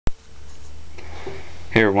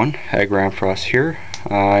Hey everyone, Agramfrost here.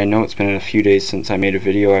 I know it's been a few days since I made a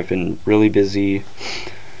video. I've been really busy.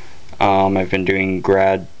 I've been doing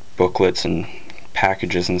grad booklets and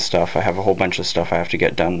packages and stuff. I have a whole bunch of stuff I have to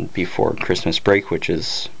get done before Christmas break, which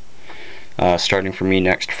is starting for me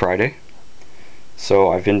next Friday.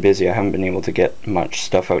 So I've been busy. I haven't been able to get much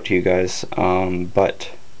stuff out to you guys,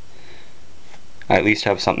 but I at least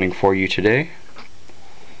have something for you today.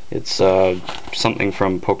 It's something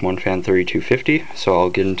from pokemonfan3250, so I'll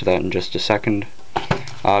get into that in just a second.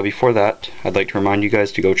 Before that, I'd like to remind you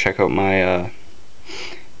guys to go check out my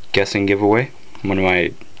guessing giveaway, one of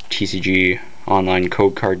my TCG online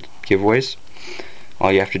code card giveaways.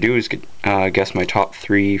 All you have to do is guess my top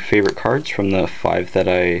 3 favorite cards from the 5 that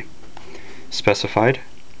I specified.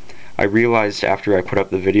 I realized after I put up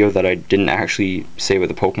the video that I didn't actually say what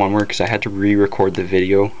the Pokemon were, because I had to re-record the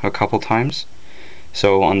video a couple times.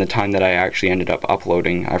 So on the time that I actually ended up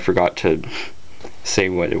uploading, I forgot to say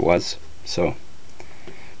what it was. So,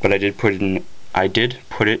 but I did put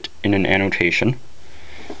it in an annotation.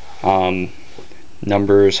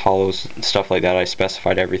 Numbers, hollows, stuff like that. I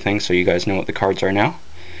specified everything, so you guys know what the cards are now.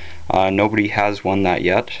 Nobody has won that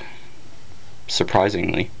yet,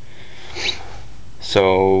 surprisingly.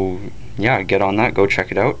 So yeah, get on that. Go check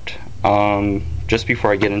it out. Just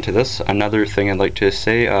before I get into this, another thing I'd like to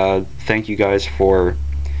say, thank you guys for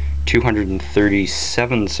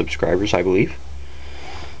 237 subscribers, I believe.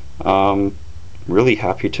 Really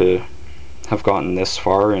happy to have gotten this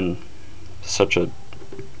far in such a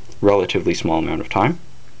relatively small amount of time.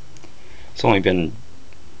 It's only been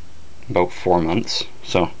about 4 months,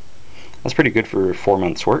 so that's pretty good for 4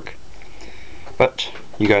 months work. But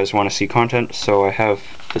you guys want to see content, so I have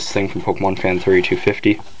this thing from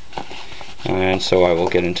pokemonfan3250. And so I will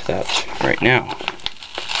get into that right now.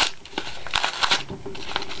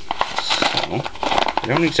 So, I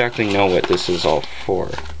don't exactly know what this is all for.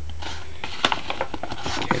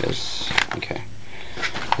 Okay,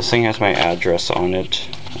 this thing has my address on it.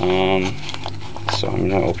 So I'm going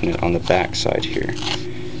to open it on the back side here.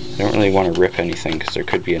 I don't really want to rip anything because there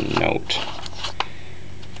could be a note.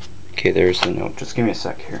 Okay, there's the note. Just give me a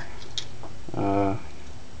sec here.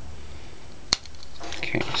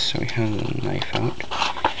 Okay, so we have the knife out.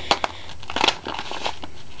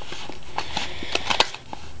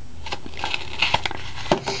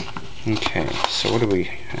 Okay, so what do we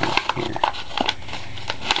have here?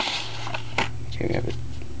 Okay, we have a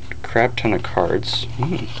crap ton of cards.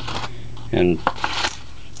 And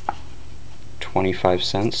 25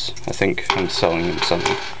 cents. I think I'm selling them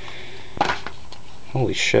something.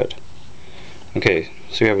 Holy shit. Okay,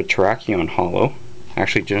 so we have a Terrakion Hollow.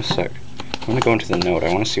 Actually, just a sec. I'm going to go into the note.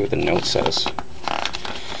 I want to see what the note says.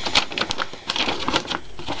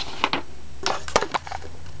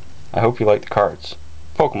 I hope you like the cards.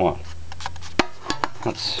 Pokemon.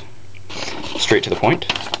 That's straight to the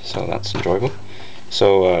point, so that's enjoyable.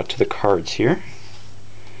 So, to the cards here.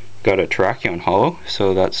 Got a Terrakion Hollow,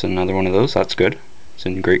 so that's another one of those. That's good. It's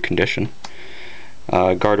in great condition.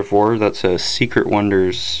 Gardevoir, that's a Secret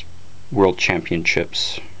Wonders World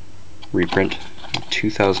Championships reprint.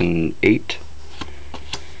 2008.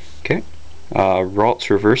 Okay. Ralts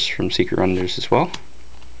Reverse from Secret Wonders as well.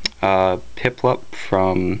 Piplup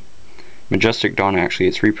from Majestic Dawn, actually.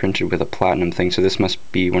 It's reprinted with a platinum thing, so this must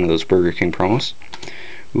be one of those Burger King promos.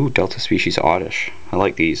 Ooh, Delta Species Oddish. I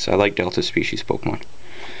like these. I like Delta Species Pokemon.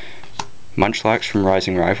 Munchlax from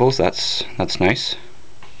Rising Rivals. That's nice.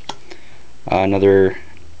 Another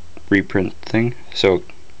reprint thing. So,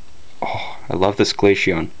 oh, I love this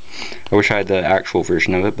Glaceon. I wish I had the actual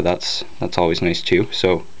version of it, but that's always nice too.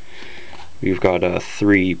 So we've got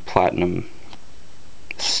 3 platinum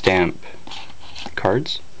stamp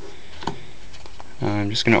cards. I'm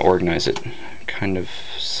just going to organize it kind of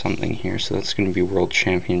something here. So that's going to be World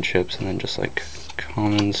Championships, and then just like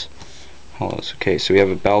commons, hollows. Okay, so we have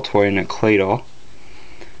a Baltoy and a Claydol,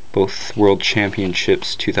 both World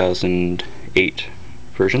Championships 2008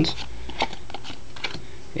 versions.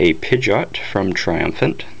 A Pidgeot from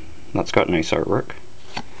Triumphant. That's got nice artwork.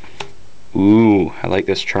 Ooh, I like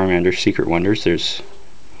this Charmander Secret Wonders. There's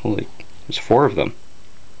 4 of them.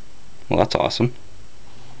 Well, that's awesome.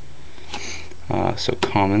 So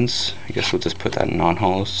commons, I guess we'll just put that in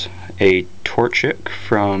non-hollows. A Torchic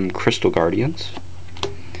from Crystal Guardians.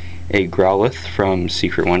 A Growlithe from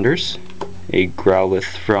Secret Wonders. A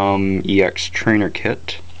Growlithe from EX Trainer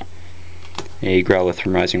Kit. A Growlithe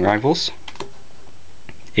from Rising Rivals.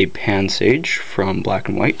 A Pansage from Black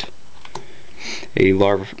and White. A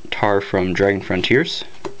Larvitar from Dragon Frontiers.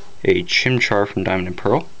 A Chimchar from Diamond and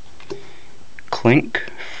Pearl. Clink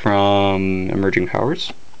from Emerging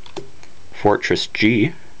Powers. Fortress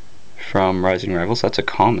G from Rising Rivals. That's a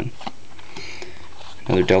common.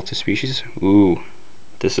 Another Delta species. Ooh,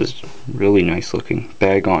 this is really nice looking.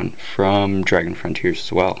 Bagon from Dragon Frontiers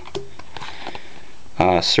as well.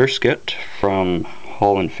 Surskit from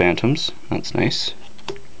Holland Phantoms. That's nice.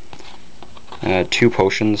 2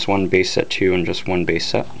 potions, 1 base set 2 and just 1 base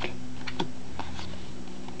set.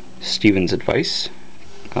 Steven's Advice,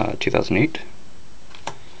 2008.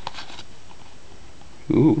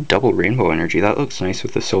 Ooh, double rainbow energy. That looks nice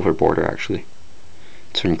with the silver border actually.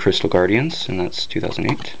 It's from Crystal Guardians, and that's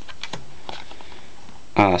 2008.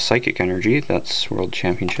 Psychic Energy, that's World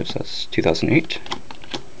Championships, that's 2008.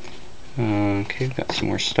 Okay, we've got some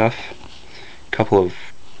more stuff. A couple of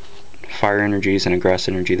Fire Energies and Aggress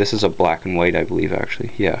Energy. This is a black and white, I believe,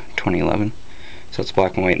 actually. Yeah, 2011. So it's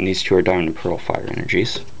black and white, and these two are Diamond and Pearl Fire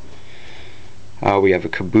Energies. We have a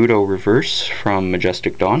Kabuto Reverse from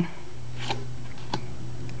Majestic Dawn.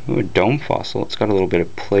 Ooh, a Dome Fossil. It's got a little bit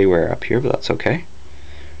of play wear up here, but that's okay.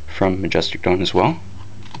 From Majestic Dawn as well.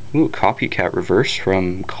 Ooh, Copycat Reverse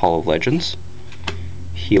from Call of Legends.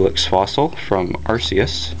 Helix Fossil from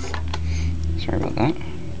Arceus. Sorry about that.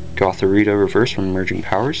 Gothorita Reverse from Emerging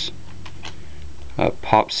Powers.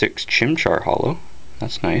 Pop 6 Chimchar Hollow.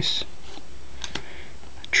 That's nice.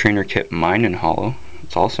 Trainer Kit Mine and Hollow.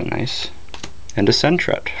 That's also nice. And a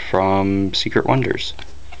Sentret from Secret Wonders.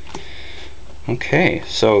 Okay,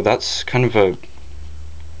 so that's kind of a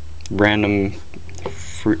random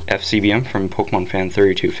FCBM from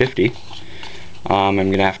pokemonfan3250. I'm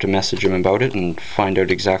going to have to message him about it and find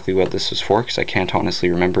out exactly what this is for, because I can't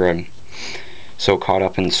honestly remember. I'm so caught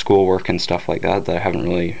up in schoolwork and stuff like that that I haven't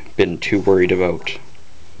really been too worried about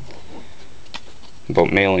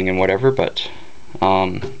mailing and whatever, but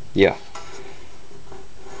yeah.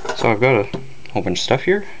 So I've got a whole bunch of stuff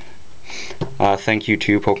here. Thank you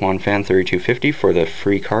to pokemonfan3250 for the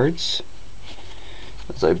free cards,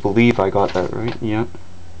 as I believe I got that right. Yeah,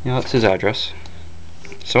 that's his address.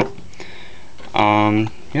 So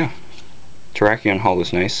yeah, Terrakion Hall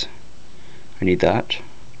is nice. I need that.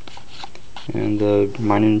 And the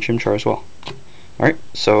Mine and Chimchar as well. Alright,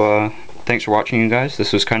 so thanks for watching, you guys.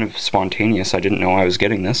 This was kind of spontaneous. I didn't know I was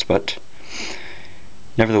getting this, but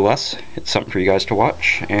nevertheless, it's something for you guys to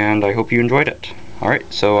watch, and I hope you enjoyed it.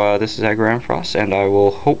 Alright, so this is Aggro and I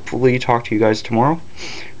will hopefully talk to you guys tomorrow.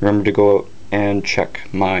 Remember to go out and check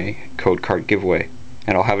my code card giveaway,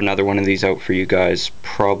 and I'll have another one of these out for you guys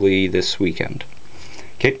probably this weekend.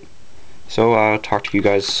 Okay, so talk to you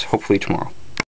guys hopefully tomorrow.